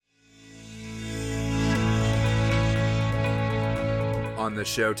On the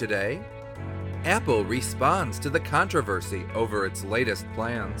show today, Apple responds to the controversy over its latest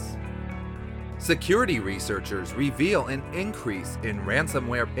plans. Security researchers reveal an increase in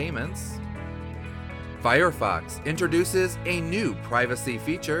ransomware payments. Firefox introduces a new privacy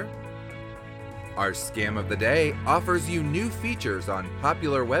feature. Our scam of the day offers you new features on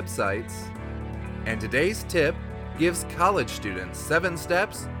popular websites. And today's tip gives college students 7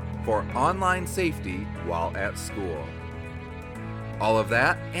 steps for online safety while at school. All of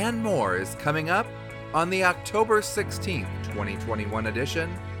that and more is coming up on the October 16th, 2021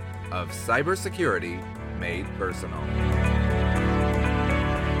 edition of Cybersecurity Made Personal.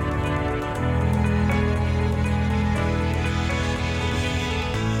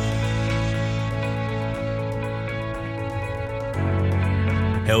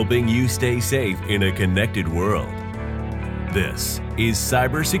 Helping you stay safe in a connected world. This is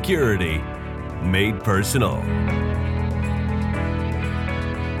Cybersecurity Made Personal.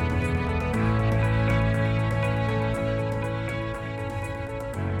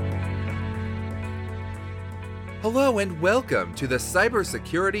 Hello and welcome to the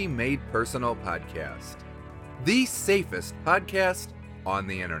Cybersecurity Made Personal podcast, the safest podcast on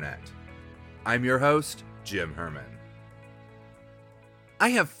the internet. I'm your host, Jim Herman. I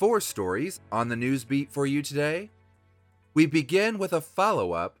have 4 stories on the news beat for you today. We begin with a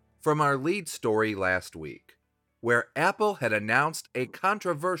follow-up from our lead story last week, where Apple had announced a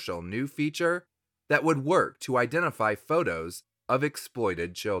controversial new feature that would work to identify photos of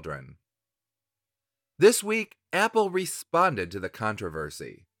exploited children. This week, Apple responded to the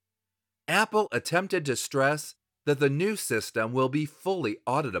controversy. Apple attempted to stress that the new system will be fully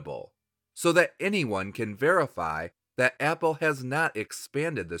auditable, so that anyone can verify that Apple has not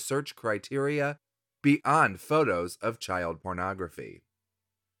expanded the search criteria beyond photos of child pornography.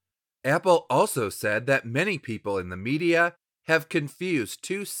 Apple also said that many people in the media have confused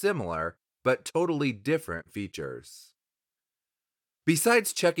 2 similar but totally different features.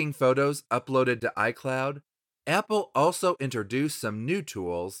 Besides checking photos uploaded to iCloud, Apple also introduced some new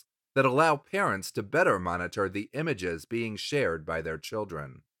tools that allow parents to better monitor the images being shared by their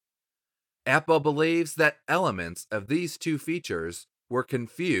children. Apple believes that elements of these 2 features were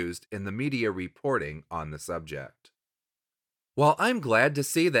confused in the media reporting on the subject. While I'm glad to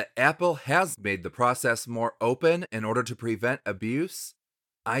see that Apple has made the process more open in order to prevent abuse,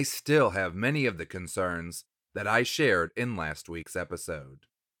 I still have many of the concerns that I shared in last week's episode.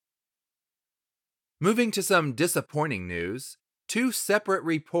 Moving to some disappointing news, 2 separate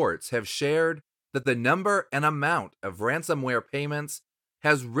reports have shared that the number and amount of ransomware payments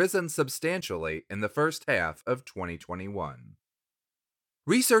has risen substantially in the first half of 2021.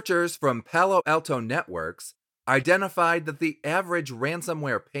 Researchers from Palo Alto Networks identified that the average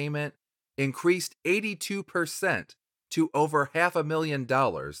ransomware payment increased 82% to over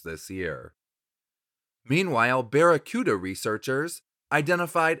 $500,000 this year. Meanwhile, Barracuda researchers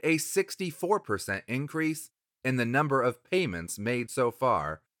identified a 64% increase in the number of payments made so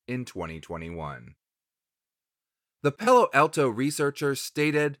far in 2021. The Palo Alto researchers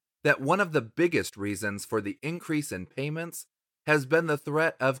stated that one of the biggest reasons for the increase in payments has been the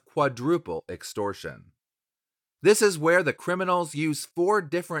threat of quadruple extortion. This is where the criminals use 4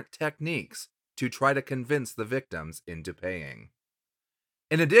 different techniques to try to convince the victims into paying.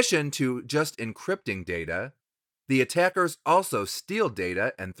 In addition to just encrypting data, the attackers also steal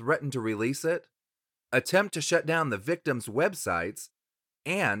data and threaten to release it, attempt to shut down the victims' websites,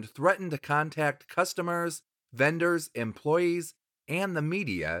 and threaten to contact customers, vendors, employees, and the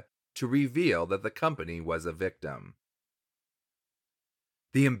media to reveal that the company was a victim.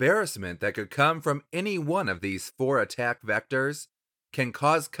 The embarrassment that could come from any one of these 4 attack vectors can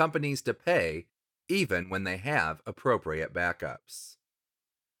cause companies to pay even when they have appropriate backups.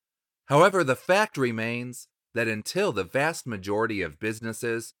 However, the fact remains that until the vast majority of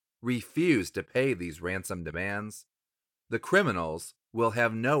businesses refuse to pay these ransom demands, the criminals will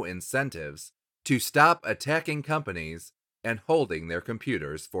have no incentives to stop attacking companies and holding their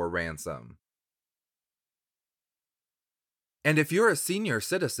computers for ransom. And if you're a senior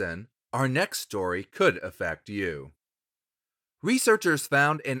citizen, our next story could affect you. Researchers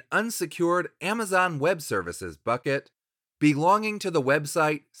found an unsecured Amazon Web Services bucket belonging to the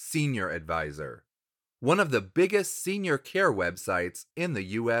website Senior Advisor, one of the biggest senior care websites in the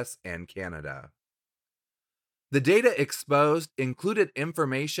US and Canada. The data exposed included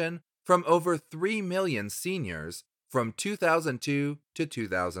information from over 3 million seniors from 2002 to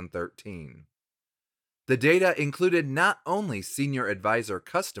 2013. The data included not only Senior Advisor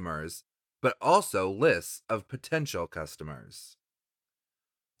customers, but also lists of potential customers.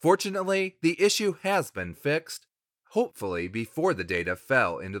 Fortunately, the issue has been fixed, hopefully before the data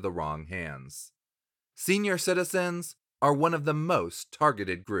fell into the wrong hands. Senior citizens are one of the most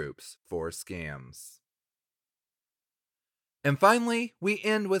targeted groups for scams. And finally, we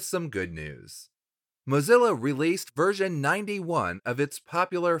end with some good news. Mozilla released version 91 of its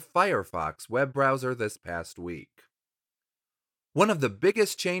popular Firefox web browser this past week. One of the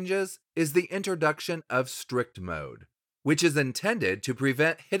biggest changes is the introduction of strict mode, which is intended to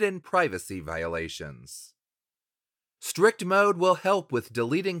prevent hidden privacy violations. Strict mode will help with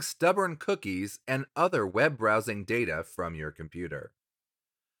deleting stubborn cookies and other web browsing data from your computer.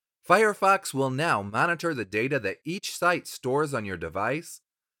 Firefox will now monitor the data that each site stores on your device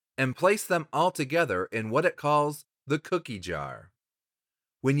and place them all together in what it calls the cookie jar.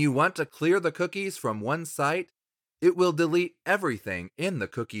 When you want to clear the cookies from one site, it will delete everything in the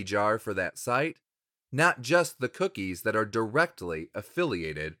cookie jar for that site, not just the cookies that are directly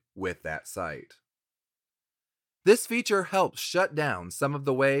affiliated with that site. This feature helps shut down some of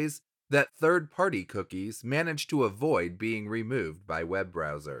the ways that third-party cookies manage to avoid being removed by web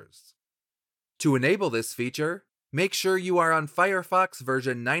browsers. To enable this feature, make sure you are on Firefox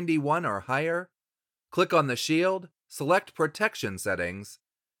version 91 or higher, click on the shield, select Protection Settings,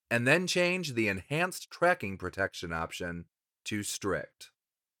 and then change the Enhanced Tracking Protection option to Strict.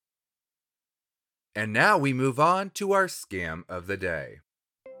 And now we move on to our scam of the day.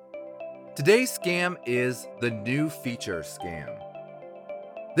 Today's scam is the new feature scam.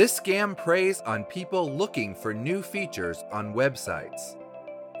 This scam preys on people looking for new features on websites,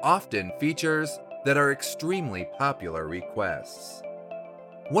 often features that are extremely popular requests.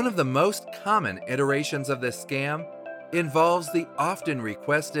 One of the most common iterations of this scam involves the often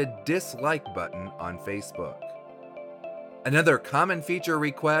requested dislike button on Facebook. Another common feature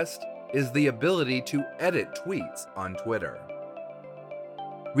request is the ability to edit tweets on Twitter.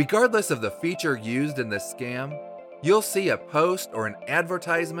 Regardless of the feature used in this scam, you'll see a post or an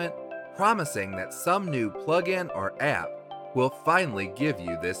advertisement promising that some new plugin or app will finally give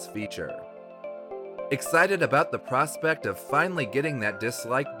you this feature. Excited about the prospect of finally getting that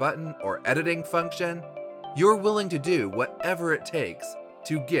dislike button or editing function, you're willing to do whatever it takes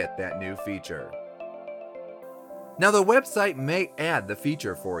to get that new feature. Now, the website may add the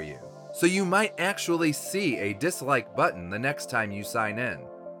feature for you, so you might actually see a dislike button the next time you sign in.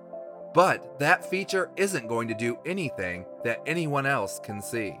 But that feature isn't going to do anything that anyone else can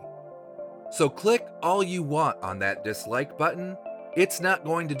see. So click all you want on that dislike button, it's not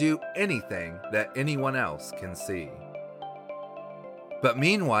going to do anything that anyone else can see. But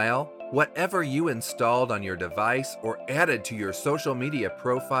meanwhile, whatever you installed on your device or added to your social media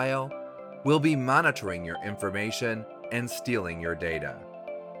profile will be monitoring your information and stealing your data.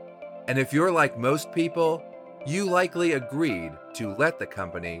 And if you're like most people, you likely agreed to let the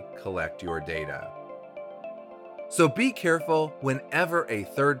company collect your data. So be careful whenever a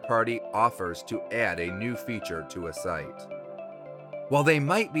third party offers to add a new feature to a site. While they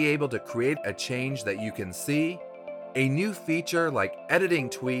might be able to create a change that you can see, a new feature like editing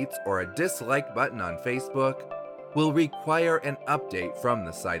tweets or a dislike button on Facebook will require an update from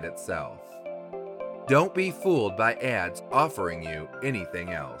the site itself. Don't be fooled by ads offering you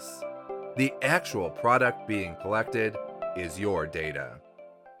anything else. The actual product being collected is your data.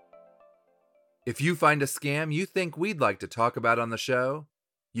 If you find a scam you think we'd like to talk about on the show,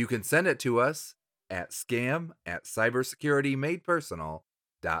 you can send it to us at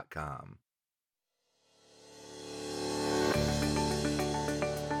scam@cybersecuritymadepersonal.com.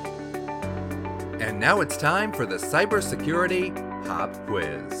 And now it's time for the Cybersecurity Pop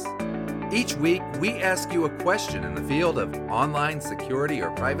Quiz. Each week, we ask you a question in the field of online security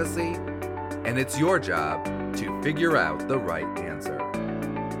or privacy, and it's your job to figure out the right answer.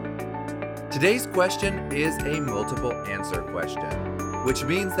 Today's question is a multiple answer question, which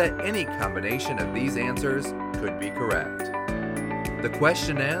means that any combination of these answers could be correct. The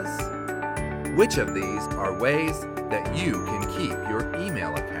question is, which of these are ways that you can keep your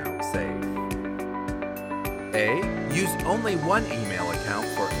email account safe? A. Use only one email account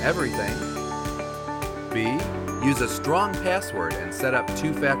for everything. B. Use a strong password and set up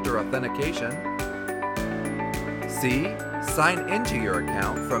two-factor authentication. C. Sign into your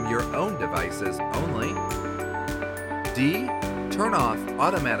account from your own devices only. D. Turn off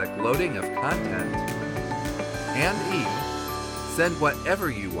automatic loading of content. And E. Send whatever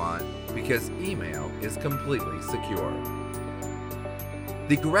you want because email is completely secure.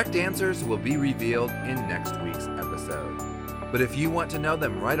 The correct answers will be revealed in next week's episode. But if you want to know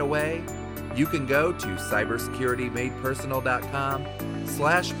them right away, you can go to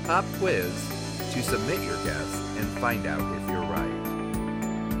cybersecuritymadepersonal.com/popquiz to submit your guess and find out if you're right.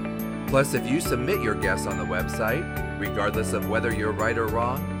 Plus, if you submit your guess on the website, regardless of whether you're right or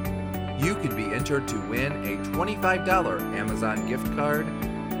wrong, you can be entered to win a $25 Amazon gift card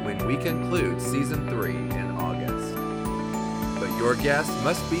when we conclude Season 3 in August. But your guess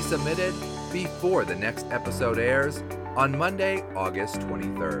must be submitted before the next episode airs on Monday, August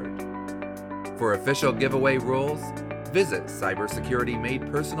 23rd. For official giveaway rules, visit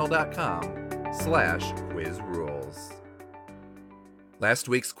cybersecuritymadepersonal.com/quizrules. Last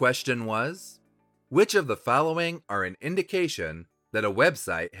week's question was, which of the following are an indication that a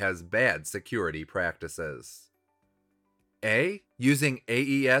website has bad security practices? A. Using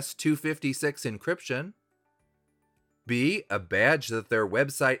AES 256 encryption. B. A badge that their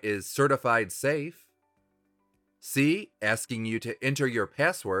website is certified safe. C. Asking you to enter your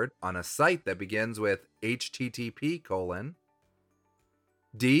password on a site that begins with http:/.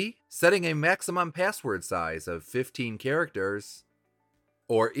 D. Setting a maximum password size of 15 characters.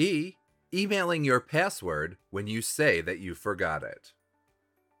 Or E. Emailing your password when you say that you forgot it.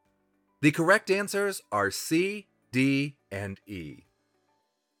 The correct answers are C, D, and E.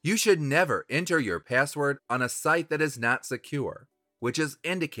 You should never enter your password on a site that is not secure, which is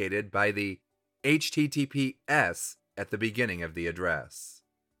indicated by the HTTPS at the beginning of the address.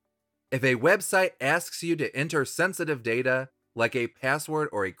 If a website asks you to enter sensitive data, like a password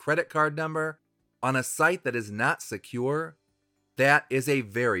or a credit card number, on a site that is not secure, that is a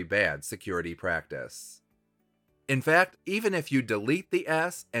very bad security practice. In fact, even if you delete the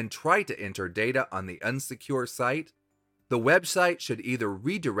S and try to enter data on the unsecure site, the website should either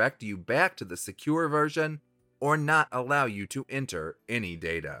redirect you back to the secure version or not allow you to enter any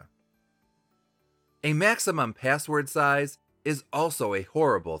data. A maximum password size is also a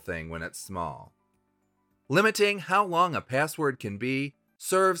horrible thing when it's small. Limiting how long a password can be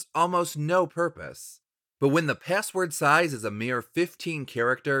serves almost no purpose. But when the password size is a mere 15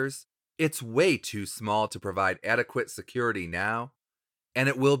 characters, it's way too small to provide adequate security now, and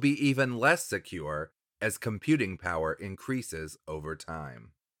it will be even less secure as computing power increases over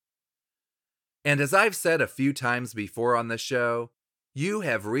time. And as I've said a few times before on the show, you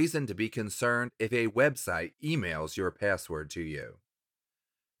have reason to be concerned if a website emails your password to you.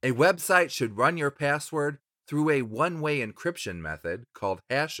 A website should run your password through a one-way encryption method called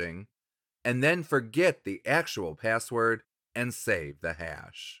hashing, and then forget the actual password and save the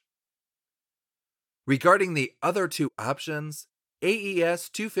hash. Regarding the other two options, AES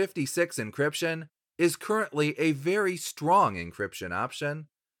 256 encryption is currently a very strong encryption option,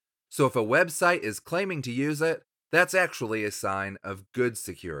 so if a website is claiming to use it, that's actually a sign of good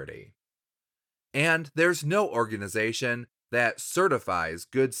security. And there's no organization that certifies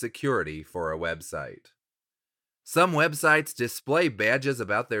good security for a website. Some websites display badges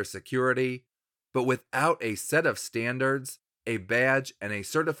about their security, but without a set of standards, a badge and a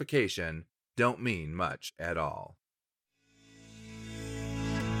certification don't mean much at all.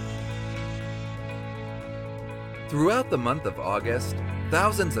 Throughout the month of August,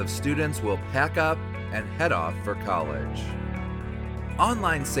 thousands of students will pack up and head off for college.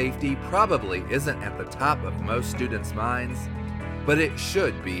 Online safety probably isn't at the top of most students' minds, but it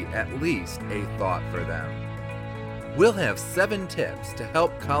should be at least a thought for them. We'll have 7 tips to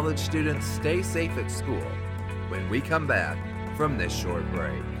help college students stay safe at school when we come back from this short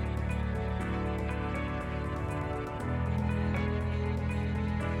break.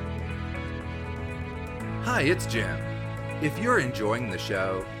 Hi, it's Jim. If you're enjoying the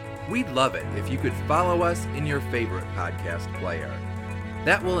show, we'd love it if you could follow us in your favorite podcast player.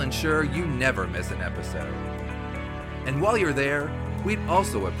 That will ensure you never miss an episode. And while you're there, we'd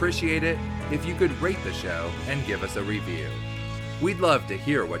also appreciate it if you could rate the show and give us a review. We'd love to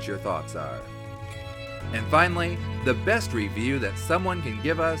hear what your thoughts are. And finally, the best review that someone can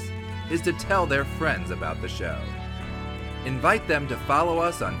give us is to tell their friends about the show. Invite them to follow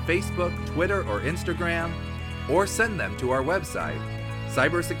us on Facebook, Twitter, or Instagram, or send them to our website,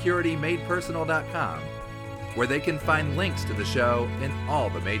 cybersecuritymadepersonal.com, where they can find links to the show in all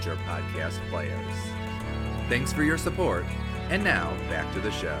the major podcast players. Thanks for your support, and now back to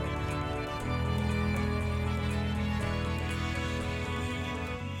the show.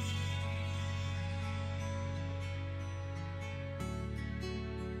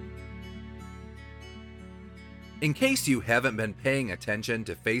 In case you haven't been paying attention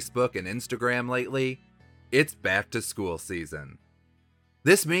to Facebook and Instagram lately, it's back to school season.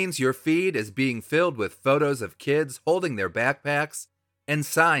 This means your feed is being filled with photos of kids holding their backpacks and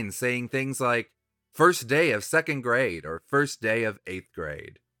signs saying things like, first day of 2nd grade or first day of 8th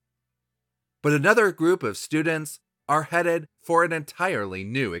grade. But another group of students are headed for an entirely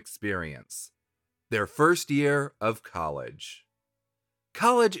new experience, their first year of college.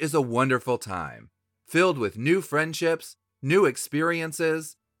 College is a wonderful time, filled with new friendships, new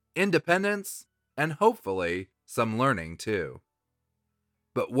experiences, independence, and hopefully some learning too.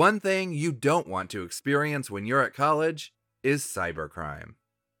 But one thing you don't want to experience when you're at college is cybercrime.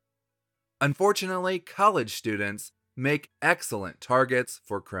 Unfortunately, college students make excellent targets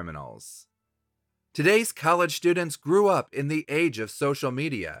for criminals. Today's college students grew up in the age of social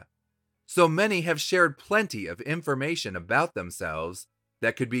media, so many have shared plenty of information about themselves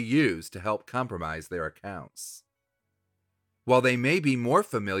that could be used to help compromise their accounts. While they may be more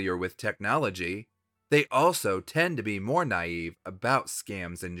familiar with technology, they also tend to be more naive about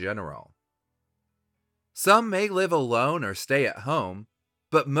scams in general. Some may live alone or stay at home,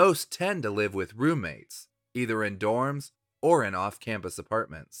 but most tend to live with roommates, either in dorms or in off-campus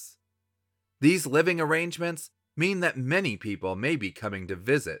apartments. These living arrangements mean that many people may be coming to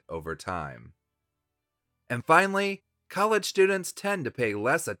visit over time. And finally, college students tend to pay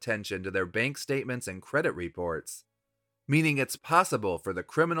less attention to their bank statements and credit reports, meaning it's possible for the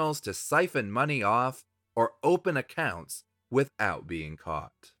criminals to siphon money off or open accounts without being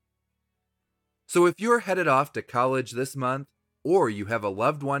caught. So if you're headed off to college this month, or you have a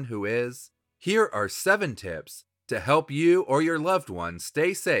loved one who is, here are 7 tips to help you or your loved one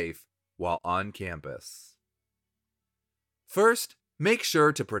stay safe while on campus. First, make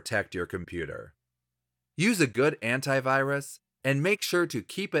sure to protect your computer. Use a good antivirus and make sure to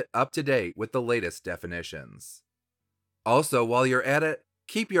keep it up to date with the latest definitions. Also, while you're at it,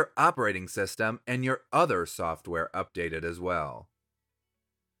 keep your operating system and your other software updated as well.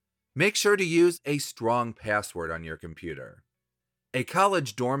 Make sure to use a strong password on your computer. A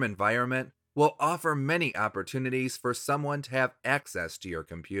college dorm environment will offer many opportunities for someone to have access to your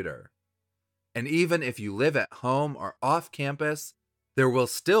computer. And even if you live at home or off campus, there will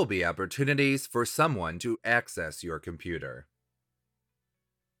still be opportunities for someone to access your computer.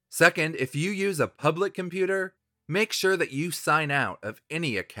 Second, if you use a public computer, make sure that you sign out of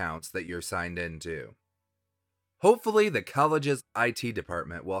any accounts that you're signed into. Hopefully, the college's IT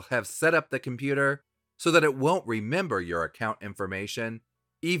department will have set up the computer so that it won't remember your account information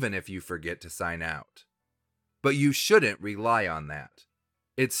even if you forget to sign out. But you shouldn't rely on that.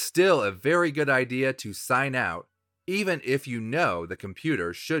 It's still a very good idea to sign out even if you know the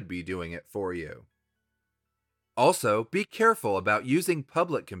computer should be doing it for you. Also, be careful about using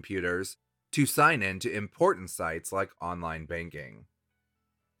public computers to sign in to important sites like online banking.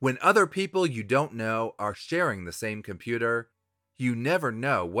 When other people you don't know are sharing the same computer, you never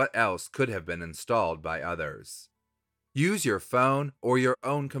know what else could have been installed by others. Use your phone or your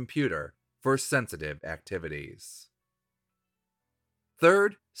own computer for sensitive activities.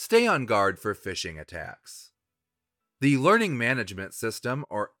 Third, stay on guard for phishing attacks. The Learning Management System,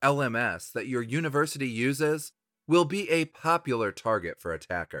 or LMS, that your university uses will be a popular target for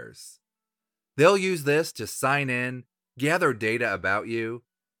attackers. They'll use this to sign in, gather data about you,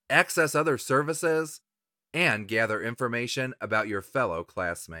 access other services, and gather information about your fellow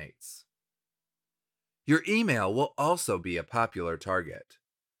classmates. Your email will also be a popular target.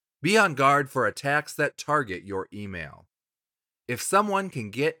 Be on guard for attacks that target your email. If someone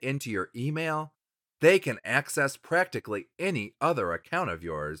can get into your email, they can access practically any other account of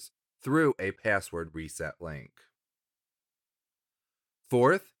yours through a password reset link.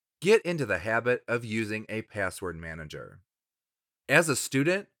 Fourth, get into the habit of using a password manager. As a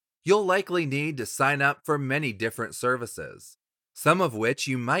student, you'll likely need to sign up for many different services, some of which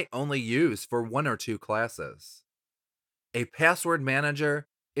you might only use for 1 or 2 classes. A password manager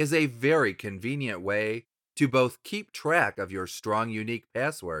is a very convenient way to both keep track of your strong, unique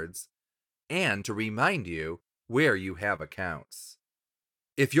passwords and to remind you where you have accounts.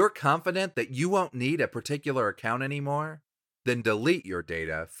 If you're confident that you won't need a particular account anymore, then delete your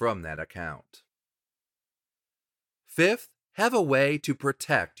data from that account. Fifth, have a way to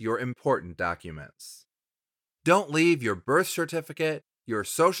protect your important documents. Don't leave your birth certificate, your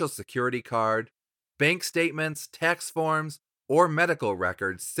social security card, bank statements, tax forms, or medical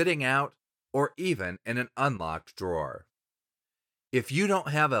records sitting out or even in an unlocked drawer. If you don't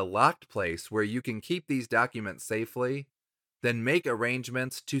have a locked place where you can keep these documents safely, then make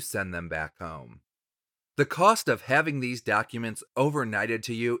arrangements to send them back home. The cost of having these documents overnighted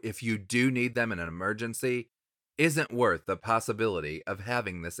to you if you do need them in an emergency isn't worth the possibility of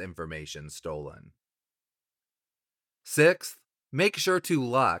having this information stolen. Sixth, make sure to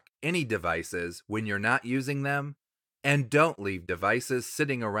lock any devices when you're not using them, and don't leave devices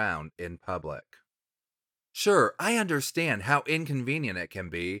sitting around in public. Sure, I understand how inconvenient it can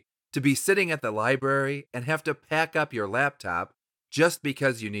be to be sitting at the library and have to pack up your laptop just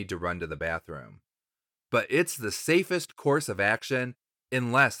because you need to run to the bathroom. But it's the safest course of action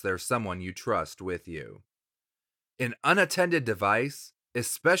unless there's someone you trust with you. An unattended device,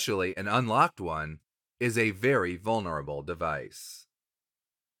 especially an unlocked one, is a very vulnerable device.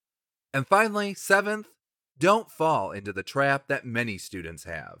 And finally, seventh, don't fall into the trap that many students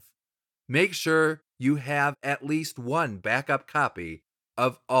have. Make sure you have at least one backup copy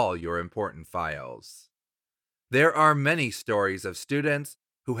of all your important files. There are many stories of students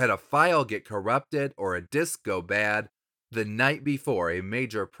who had a file get corrupted or a disk go bad the night before a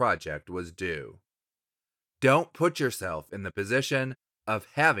major project was due. Don't put yourself in the position of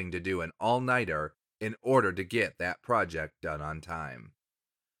having to do an all-nighter in order to get that project done on time.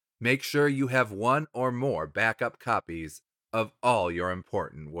 Make sure you have one or more backup copies of all your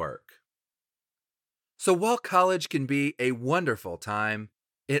important work. So while college can be a wonderful time,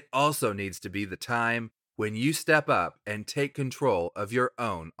 it also needs to be the time when you step up and take control of your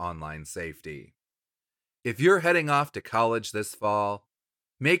own online safety. If you're heading off to college this fall,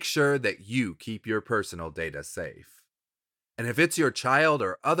 make sure that you keep your personal data safe. And if it's your child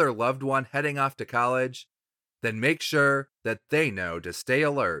or other loved one heading off to college, then make sure that they know to stay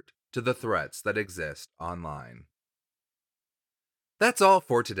alert to the threats that exist online. That's all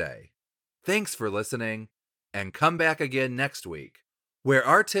for today. Thanks for listening, and come back again next week, where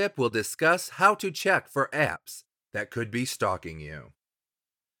our tip will discuss how to check for apps that could be stalking you.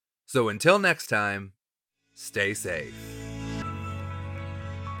 So until next time, stay safe.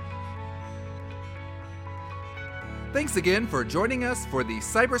 Thanks again for joining us for the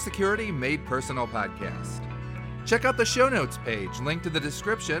Cybersecurity Made Personal podcast. Check out the show notes page linked in the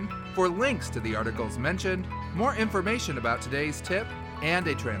description for links to the articles mentioned, more information about today's tip, and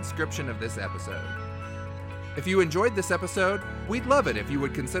a transcription of this episode. If you enjoyed this episode, we'd love it if you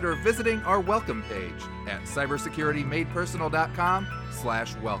would consider visiting our welcome page at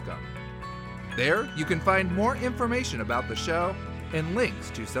cybersecuritymadepersonal.com/welcome. There, you can find more information about the show and links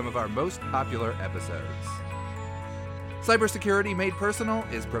to some of our most popular episodes. Cybersecurity Made Personal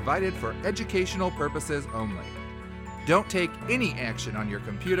is provided for educational purposes only. Don't take any action on your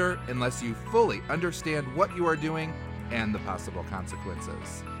computer unless you fully understand what you are doing and the possible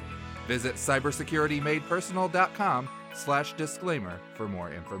consequences. Visit cybersecuritymadepersonal.com/disclaimer for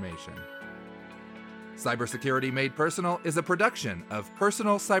more information. Cybersecurity Made Personal is a production of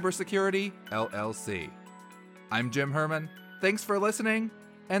Personal Cybersecurity, LLC. I'm Jim Herman. Thanks for listening,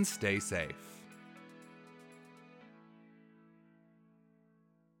 and stay safe.